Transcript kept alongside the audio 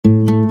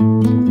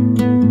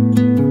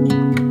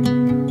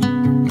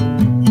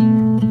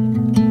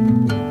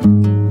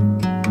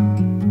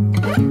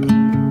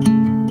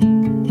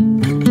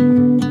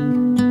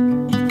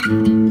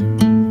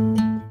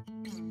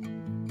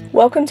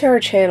Welcome to our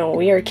channel.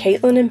 We are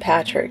Caitlin and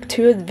Patrick,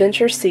 two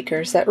adventure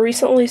seekers that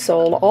recently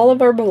sold all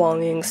of our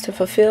belongings to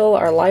fulfill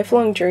our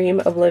lifelong dream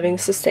of living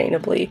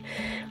sustainably.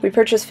 We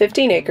purchased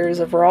 15 acres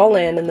of raw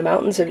land in the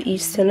mountains of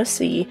East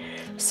Tennessee.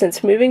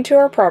 Since moving to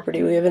our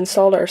property, we have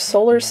installed our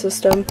solar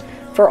system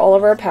for all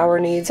of our power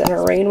needs and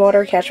our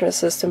rainwater catchment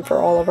system for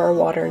all of our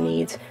water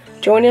needs.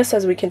 Join us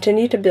as we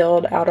continue to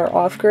build out our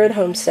off-grid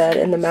homestead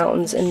in the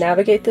mountains and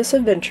navigate this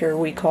adventure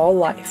we call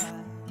life.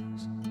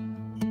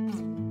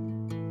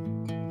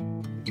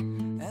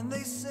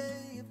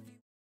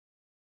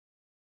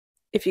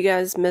 If you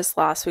guys missed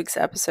last week's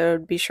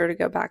episode, be sure to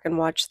go back and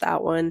watch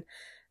that one.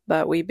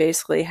 But we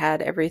basically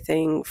had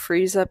everything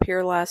freeze up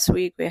here last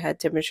week. We had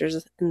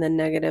temperatures in the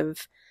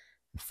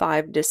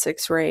 -5 to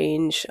 6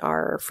 range.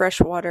 Our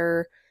fresh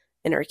water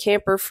in our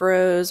camper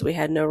froze. We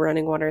had no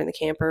running water in the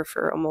camper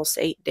for almost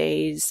 8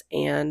 days.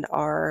 And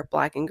our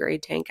black and gray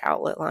tank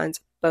outlet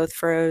lines both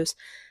froze.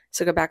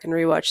 So go back and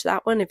rewatch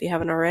that one if you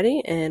haven't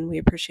already. And we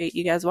appreciate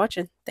you guys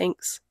watching.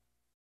 Thanks.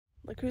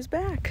 Look who's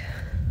back.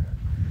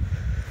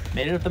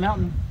 Made it up the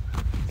mountain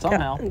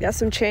somehow. Got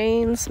some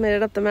chains, made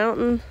it up the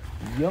mountain.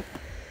 Yep.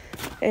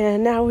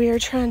 And now we are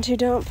trying to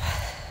dump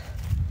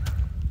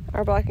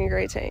our black and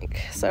gray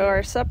tank. So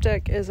our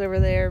septic is over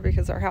there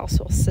because our house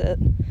will sit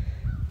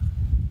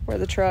where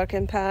the truck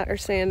and Pat are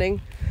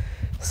standing.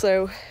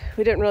 So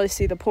we didn't really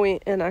see the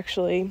point in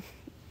actually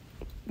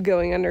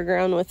going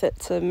underground with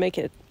it to make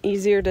it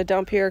easier to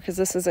dump here, because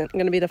this isn't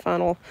going to be the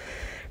final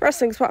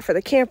resting spot for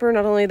the camper.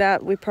 Not only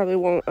that, we probably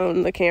won't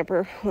own the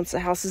camper once the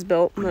house is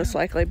built, most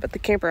likely, but the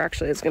camper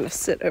actually is going to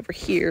sit over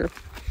here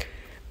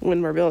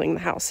when we're building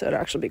the house, so it'll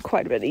actually be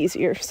quite a bit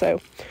easier. So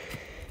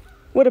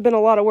would have been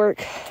a lot of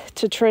work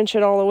to trench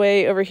it all the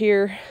way over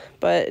here,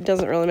 but it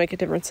doesn't really make a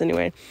difference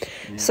anyway.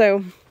 Yeah.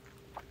 So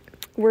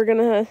we're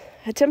gonna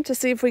attempt to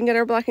see if we can get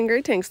our black and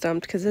gray tanks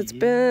dumped, because it's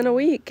been a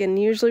week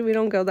and usually we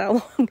don't go that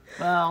long.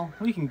 Well,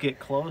 we can get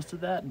close to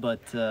that,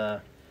 but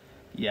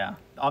yeah,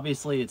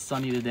 obviously it's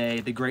sunny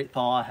today. The great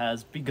thaw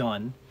has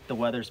begun. The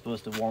weather's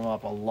supposed to warm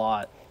up a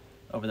lot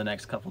over the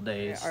next couple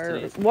days.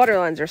 Our water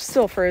lines are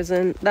still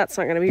frozen. That's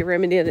not going to be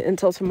remedied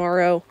until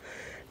tomorrow,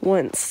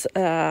 once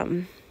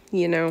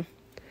you know,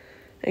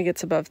 it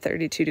gets above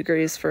 32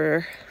 degrees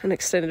for an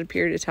extended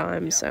period of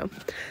time. Yeah. So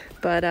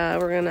but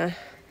we're gonna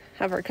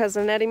have our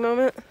cousin Eddie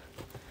moment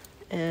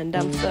and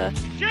dump the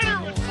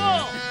shitter was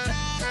full.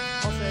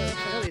 Also, look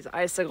at all these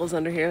icicles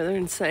under here, they're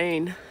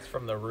insane.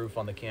 From the roof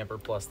on the camper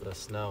plus the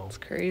snow. It's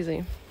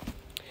crazy.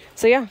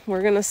 So yeah,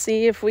 we're gonna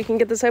see if we can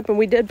get this open.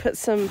 We did put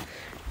some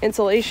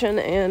insulation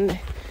and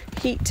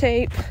heat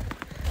tape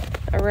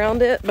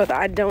around it, but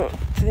I don't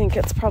think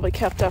it's probably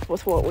kept up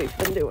with what we've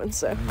been doing.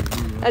 So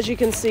as you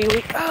can see,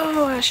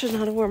 I should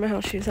not have worn my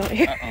house shoes out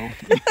here.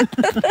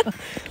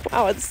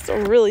 Wow, it's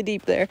still really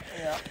deep there.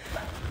 Yeah.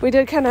 We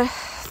did kind of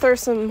throw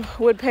some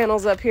wood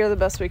panels up here the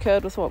best we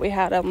could with what we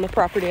had on the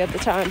property at the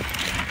time.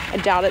 I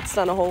doubt it's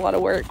done a whole lot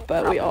of work,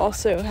 but we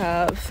also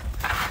have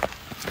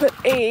put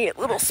a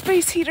little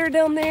space heater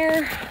down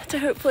there to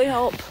hopefully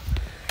help.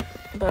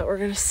 But we're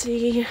gonna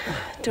see.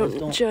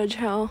 Don't judge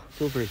how.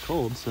 Feel very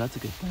cold, so that's a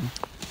good thing.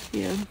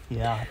 Yeah.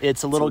 Yeah,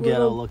 it's a little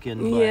ghetto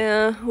looking. But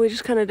yeah, we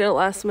just kind of did it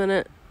last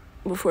minute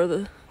before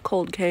the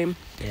cold came.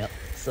 Yep.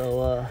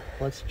 So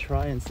let's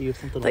try and see if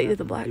something. Thought you did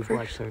the black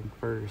first.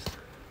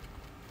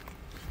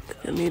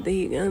 Gonna need the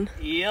heat gun.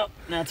 Yep,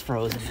 that's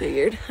frozen.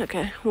 Figured.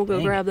 Okay, we'll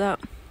go grab that.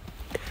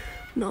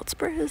 Not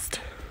surprised.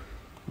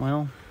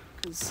 Well,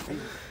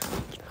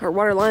 our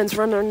water lines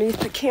run underneath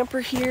the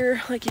camper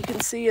here. Like you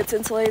can see, it's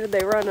insulated.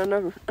 They run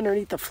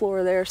underneath the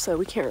floor there, so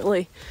we can't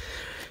really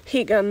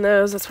heat gun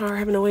those. That's why we're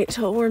having to wait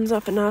till it warms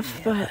up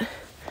enough. Yeah. But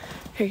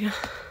here you go.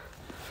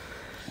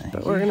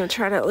 But we're gonna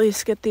try to at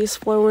least get these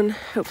flowing.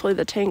 Hopefully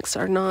the tanks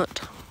are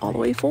not all the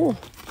way full.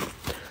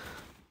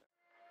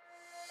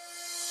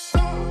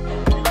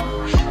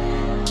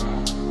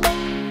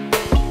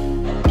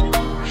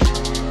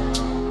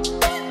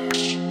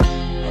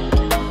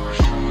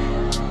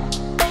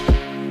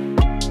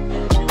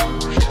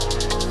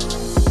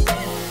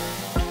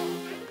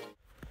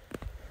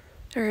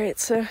 Alright,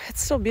 so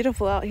it's still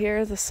beautiful out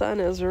here. The sun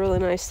is really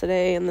nice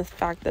today, and the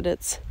fact that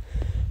it's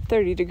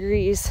 30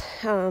 degrees,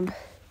 you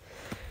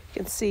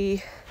can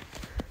see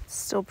it's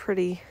still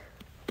pretty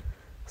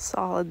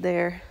solid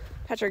there.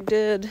 Patrick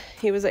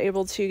he was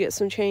able to get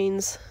some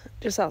chains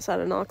just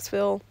outside of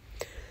Knoxville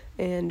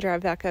and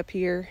drive back up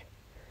here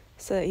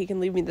so that he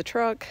can leave me the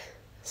truck.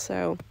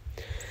 So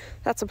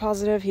that's a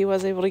positive. He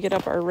was able to get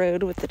up our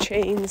road with the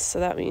chains, so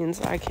that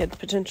means I could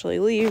potentially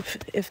leave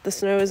if the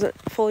snow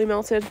isn't fully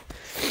melted.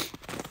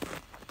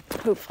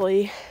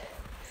 Hopefully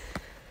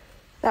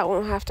that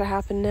won't have to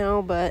happen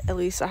now, but at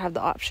least I have the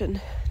option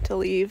to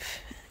leave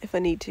if I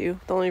need to.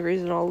 The only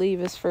reason I'll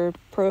leave is for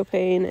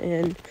propane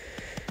and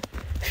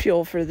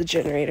fuel for the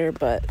generator,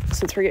 but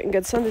since we're getting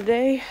good sun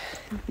today,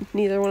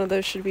 neither one of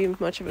those should be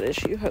much of an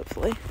issue,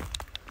 hopefully.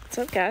 What's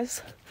up,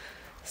 guys?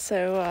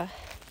 So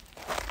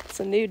it's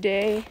a new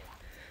day.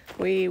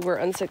 We were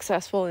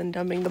unsuccessful in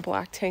dumping the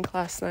black tank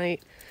last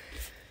night.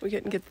 We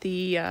couldn't get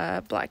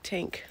the black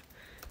tank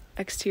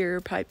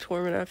exterior pipes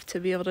warm enough to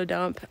be able to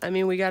dump. I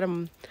mean, we got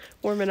them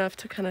warm enough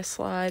to kind of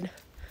slide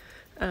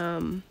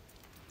some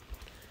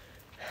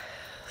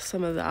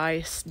of the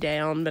ice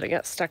down, but it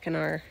got stuck in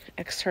our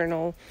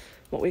external,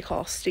 what we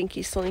call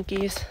stinky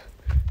slinkies.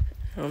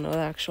 I don't know the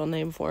actual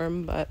name for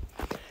them, but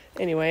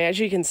anyway, as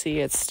you can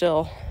see, we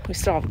still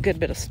have a good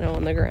bit of snow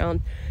on the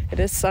ground. It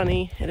is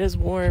sunny, it is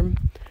warm.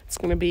 It's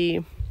gonna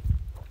be,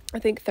 I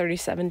think,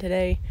 37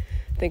 today.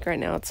 I think right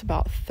now it's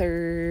about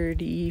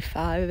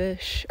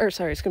 35-ish, or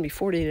sorry, it's gonna be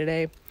 40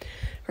 today.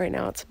 Right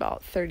now it's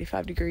about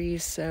 35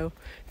 degrees, so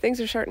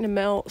things are starting to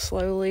melt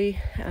slowly.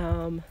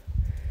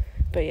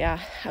 But yeah,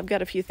 I've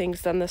got a few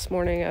things done this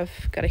morning.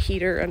 I've got a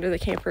heater under the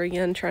camper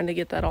again, trying to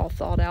get that all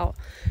thawed out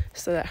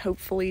so that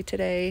hopefully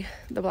today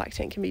the black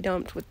tank can be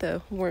dumped with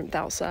the warmth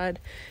outside.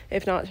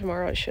 If not,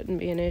 tomorrow it shouldn't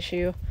be an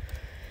issue.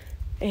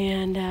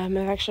 And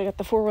I've actually got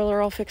the four-wheeler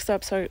all fixed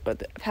up, so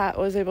Pat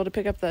was able to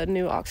pick up the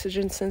new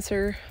oxygen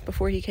sensor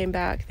before he came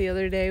back the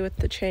other day with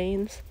the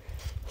chains.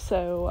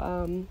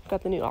 So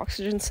got the new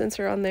oxygen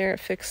sensor on there. It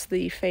fixed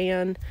the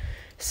fan.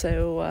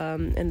 So,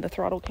 and the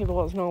throttle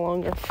cable is no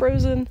longer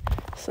frozen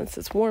since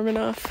it's warm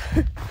enough.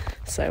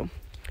 So,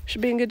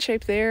 should be in good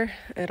shape there.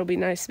 It'll be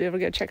nice to be able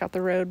to go check out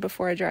the road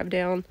before I drive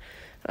down.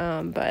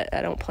 But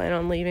I don't plan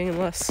on leaving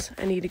unless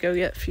I need to go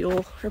get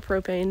fuel or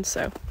propane.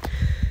 So,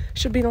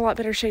 should be in a lot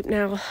better shape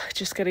now.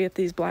 Just got to get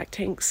these black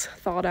tanks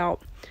thawed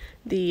out.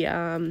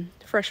 The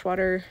fresh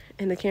water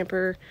in the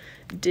camper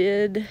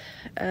did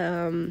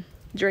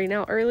drain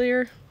out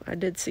earlier. I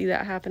did see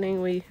that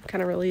happening. We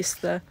kind of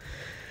released the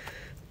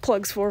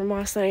plugs for them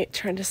last night,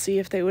 trying to see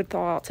if they would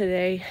thaw out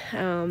today.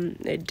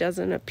 It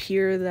doesn't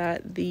appear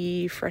that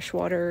the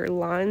freshwater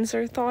lines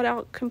are thawed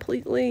out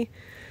completely,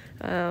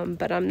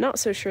 but I'm not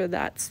so sure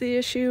that's the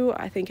issue.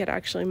 I think it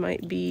actually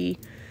might be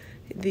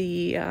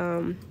the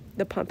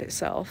pump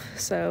itself.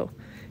 So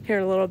here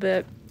in a little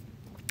bit,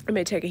 I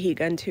may take a heat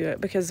gun to it,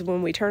 because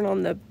when we turn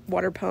on the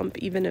water pump,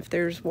 even if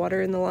there's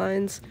water in the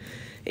lines,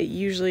 it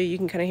usually, you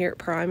can kind of hear it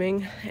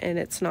priming, and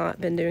it's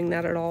not been doing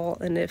that at all.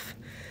 And if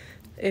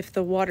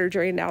the water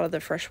drained out of the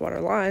freshwater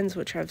lines,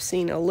 which I've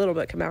seen a little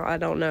bit come out, I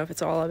don't know if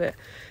it's all of it,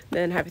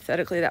 then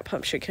hypothetically that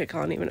pump should kick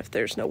on even if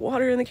there's no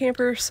water in the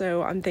camper.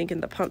 So I'm thinking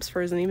the pump's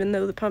frozen, even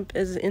though the pump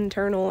is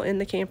internal in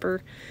the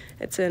camper.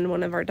 It's in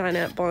one of our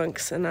dinette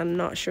bunks, and I'm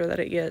not sure that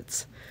it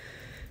gets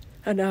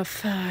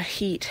enough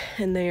heat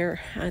in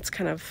there. It's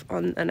kind of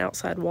on an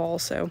outside wall,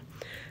 so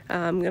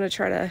I'm gonna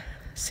try to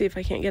see if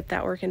I can't get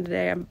that working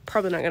today. I'm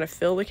probably not going to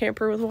fill the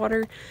camper with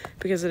water,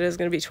 because it is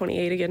going to be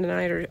 28 again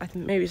tonight, or I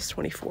think maybe it's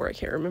 24, I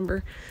can't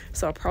remember.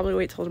 So I'll probably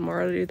wait till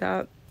tomorrow to do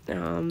that,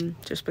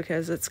 just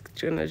because it's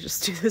going to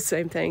just do the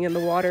same thing. And the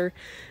water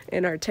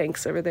in our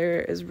tanks over there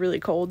is really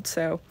cold,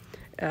 so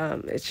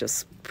it's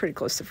just pretty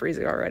close to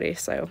freezing already,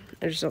 so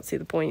I just don't see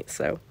the point.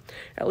 So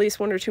at least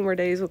 1 or 2 more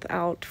days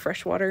without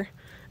fresh water,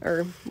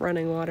 or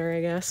running water, I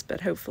guess.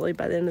 But hopefully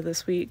by the end of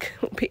this week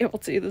we'll be able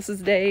to. This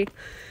is day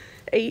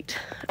 8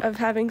 of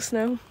having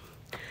snow,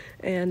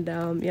 and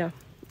yeah,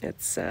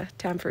 it's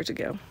time for it to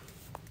go.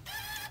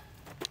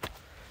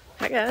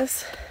 Hi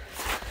guys,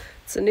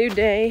 it's a new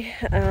day.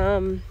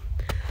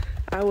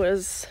 I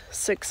was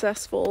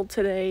successful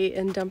today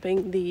in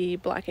dumping the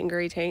black and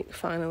gray tank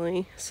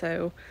finally,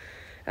 so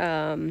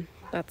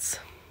that's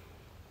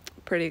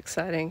pretty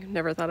exciting.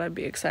 Never thought I'd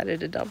be excited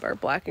to dump our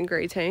black and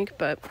gray tank,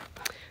 but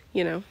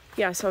you know,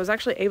 yeah, so I was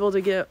actually able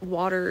to get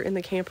water in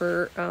the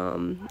camper.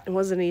 It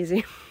wasn't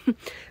easy.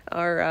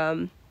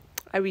 Our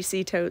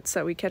IBC totes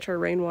that we catch our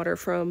rainwater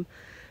from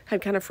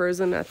had kind of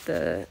frozen at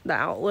the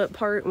outlet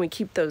part, and we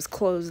keep those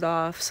closed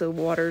off so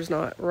water's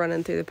not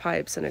running through the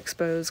pipes and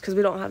exposed, because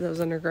we don't have those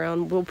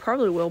underground. We'll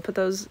probably put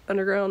those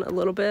underground a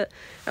little bit,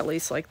 at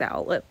least like the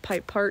outlet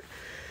pipe part,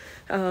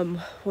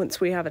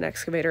 once we have an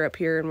excavator up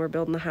here and we're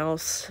building the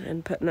house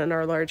and putting in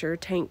our larger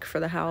tank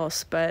for the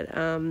house. But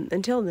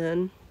until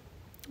then,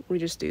 we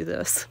just do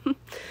this.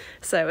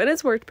 So, and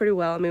it's worked pretty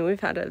well. I mean, we've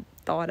had to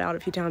thaw it out a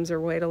few times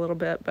or wait a little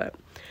bit, but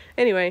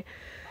anyway,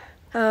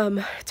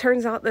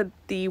 turns out that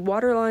the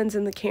water lines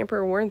in the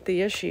camper weren't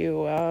the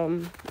issue,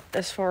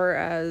 as far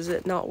as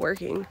it not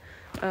working.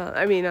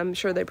 I mean, I'm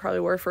sure they probably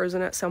were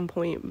frozen at some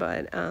point,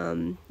 but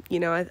you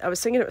know, I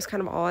was thinking it was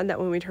kind of odd that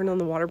when we turned on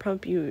the water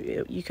pump,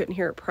 you couldn't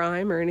hear it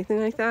prime or anything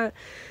like that,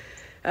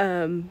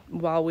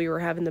 while we were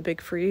having the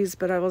big freeze.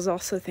 But I was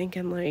also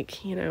thinking,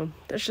 like, you know,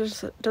 this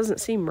just doesn't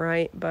seem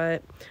right.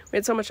 But we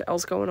had so much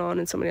else going on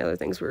and so many other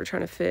things we were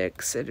trying to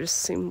fix. It just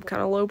seemed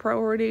kind of low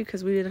priority,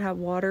 because we did have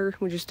water,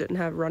 we just didn't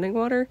have running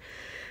water.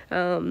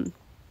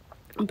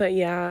 But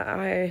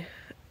yeah,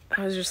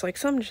 I was just like,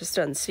 something just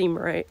doesn't seem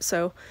right.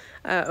 So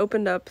I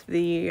opened up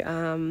the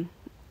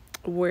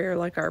where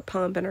like our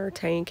pump and our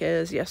tank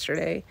is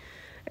yesterday,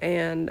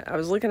 and I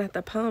was looking at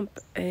the pump,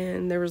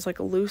 and there was like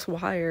a loose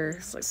wire.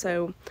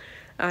 So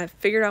I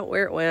figured out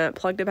where it went,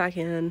 plugged it back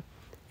in,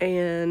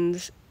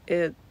 and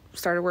it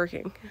started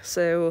working.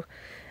 So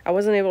I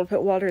wasn't able to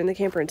put water in the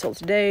camper until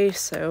today,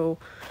 so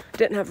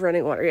didn't have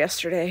running water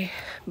yesterday,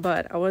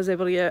 but I was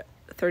able to get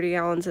 30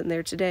 gallons in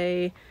there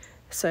today.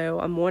 So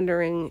I'm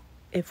wondering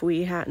if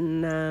we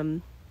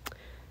hadn't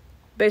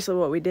basically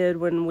what we did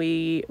when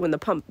the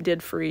pump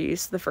did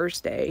freeze the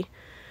first day,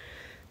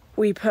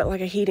 we put like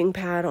a heating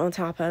pad on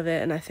top of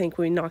it, and I think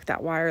we knocked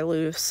that wire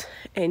loose.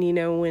 And you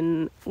know,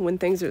 when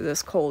things are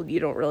this cold, you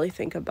don't really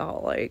think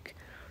about like,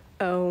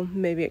 oh,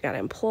 maybe it got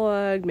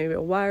unplugged, maybe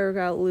a wire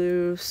got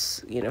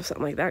loose, you know,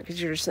 something like that, because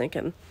you're just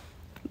thinking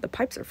the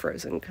pipes are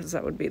frozen, because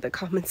that would be the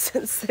common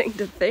sense thing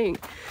to think.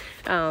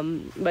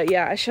 But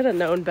yeah, I should have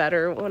known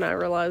better when I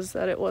realized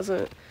that it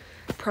wasn't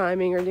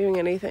priming or doing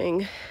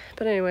anything.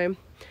 But anyway,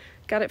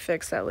 got it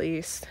fixed at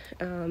least.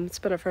 It's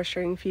been a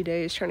frustrating few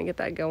days trying to get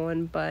that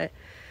going, but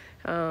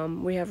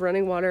we have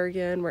running water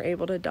again. We're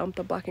able to dump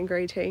the black and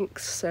gray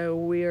tanks, so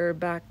we're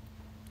back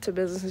to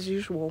business as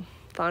usual.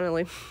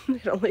 Finally.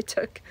 It only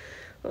took,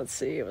 let's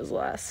see, it was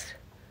last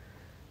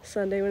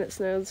Sunday when it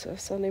snowed, so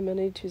Sunday,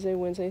 Monday, Tuesday,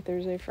 Wednesday,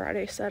 Thursday,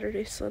 Friday,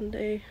 Saturday,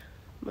 Sunday,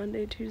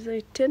 Monday,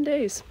 Tuesday, 10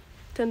 days.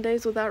 10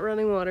 days without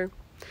running water.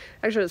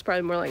 Actually, it's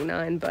probably more like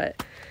 9,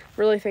 but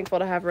really thankful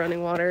to have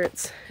running water.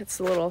 It's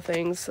the little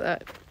things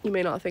that you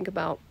may not think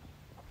about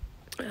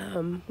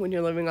when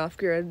you're living off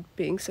grid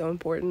being so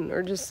important,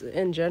 or just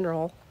in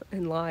general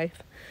in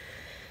life.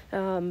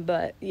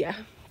 But yeah,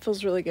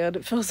 feels really good.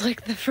 It feels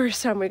like the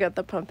first time we got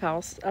the pump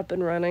house up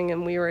and running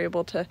and we were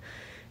able to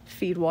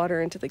feed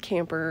water into the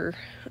camper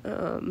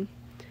and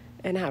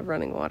have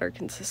running water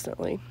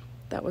consistently.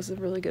 That was a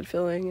really good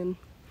feeling, and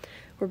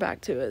we're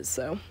back to it,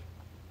 so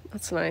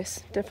that's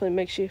nice. Definitely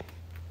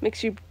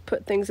makes you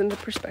put things into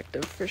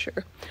perspective for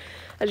sure.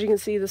 As you can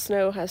see, the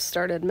snow has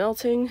started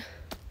melting,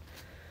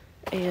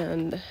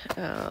 and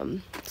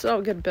still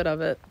a good bit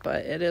of it,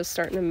 but it is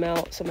starting to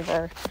melt. Some of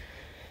our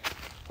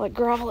like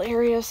gravel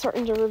area is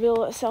starting to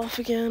reveal itself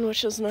again,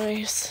 which is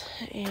nice.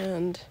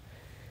 And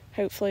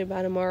hopefully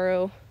by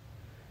tomorrow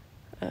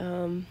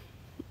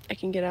I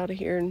can get out of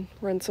here and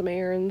run some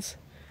errands.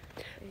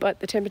 But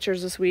the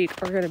temperatures this week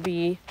are going to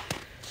be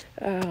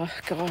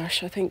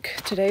gosh, I think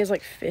today is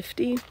like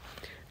 50,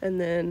 and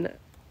then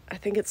I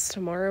think it's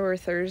tomorrow or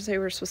Thursday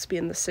we're supposed to be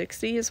in the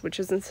 60s, which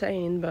is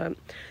insane, but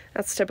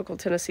that's typical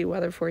Tennessee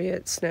weather for you.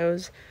 It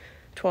snows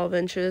 12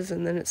 inches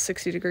and then it's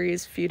 60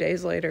 degrees a few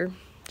days later.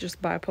 Just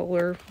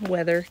bipolar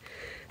weather.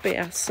 But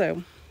yeah,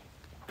 so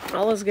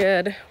all is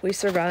good. We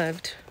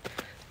survived.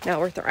 Now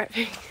we're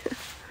thriving.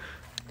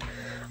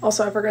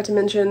 Also, I forgot to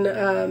mention,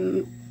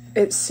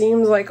 it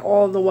seems like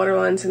all the water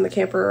lines in the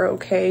camper are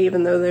okay,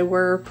 even though they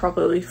were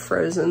probably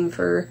frozen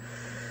for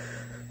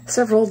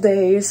several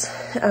days.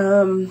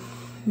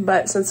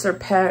 But since they're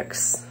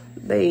Pex,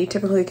 they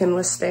typically can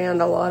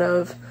withstand a lot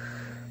of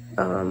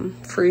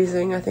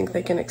freezing. I think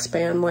they can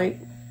expand like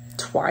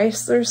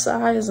twice their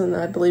size, and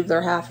I believe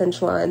they're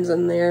 1/2-inch lines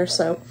in there,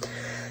 so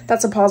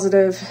that's a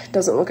positive.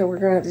 Doesn't look like we're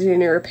gonna have to do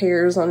any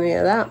repairs on any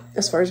of that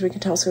as far as we can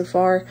tell so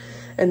far.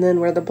 And then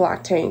where the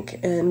black tank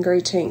and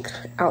gray tank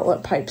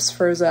outlet pipes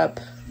froze up,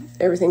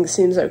 everything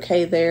seems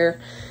okay there.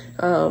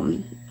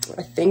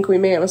 I think we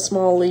may have a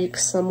small leak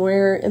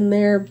somewhere in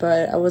there,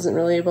 but I wasn't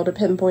really able to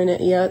pinpoint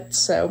it yet,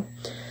 so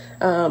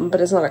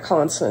but it's not a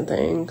constant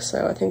thing,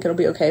 so I think it'll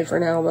be okay for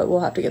now, but we'll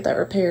have to get that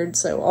repaired.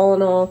 So all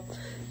in all,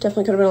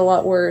 definitely could have been a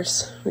lot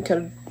worse. We could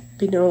have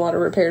been doing a lot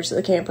of repairs to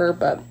the camper,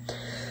 but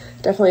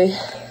definitely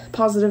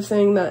positive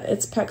thing that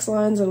it's Pex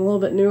lines and a little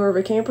bit newer of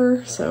a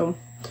camper, so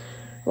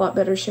a lot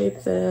better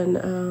shape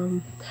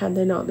than had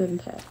they not been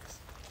Pex.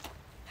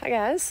 Hi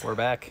guys. We're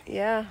back.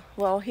 Yeah,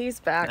 well, he's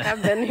back.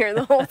 I've been here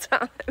the whole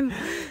time.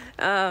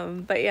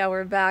 But yeah,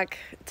 we're back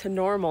to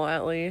normal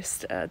at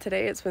least.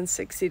 Today it's been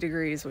 60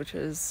 degrees, which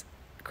is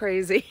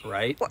crazy.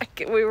 Right.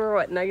 Like we were,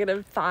 what,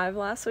 -5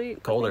 last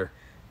week? Colder.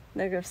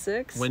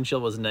 -6? Wind chill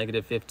was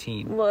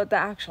 -15. Well, the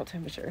actual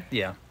temperature.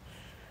 Yeah.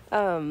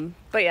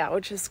 But yeah,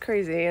 which is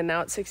crazy. And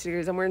now it's 60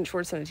 degrees. I'm wearing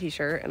shorts and a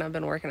t-shirt, and I've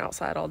been working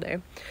outside all day.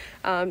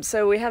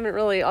 So we haven't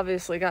really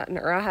obviously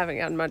I haven't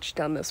gotten much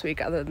done this week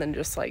other than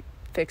just like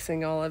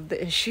fixing all of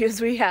the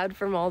issues we had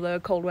from all the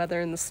cold weather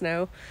and the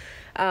snow.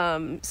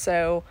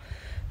 So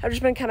I've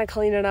just been kind of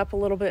cleaning up a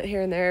little bit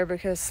here and there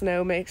because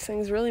snow makes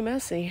things really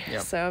messy.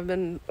 Yep. So I've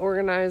been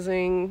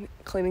organizing,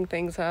 cleaning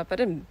things up. I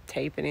didn't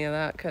tape any of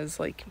that because,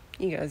 like,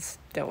 you guys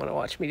don't want to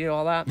watch me do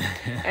all that.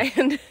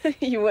 And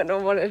you wouldn't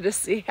have wanted to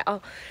see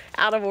how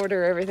out of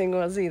order everything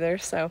was either.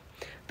 So,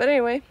 but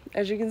anyway,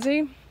 as you can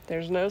see,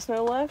 there's no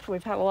snow left.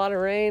 We've had a lot of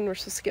rain. We're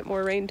supposed to get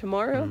more rain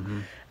tomorrow.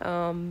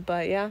 Mm-hmm.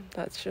 But yeah,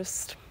 that's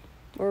just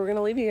where we're going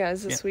to leave you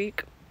guys this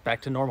week.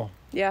 Back to normal.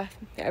 Yeah,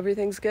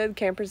 everything's good.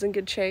 Camper's in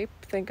good shape,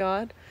 thank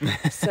God.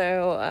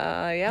 So,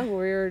 yeah,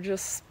 we're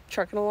just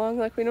trucking along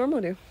like we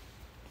normally do.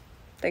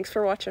 Thanks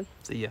for watching.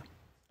 See ya.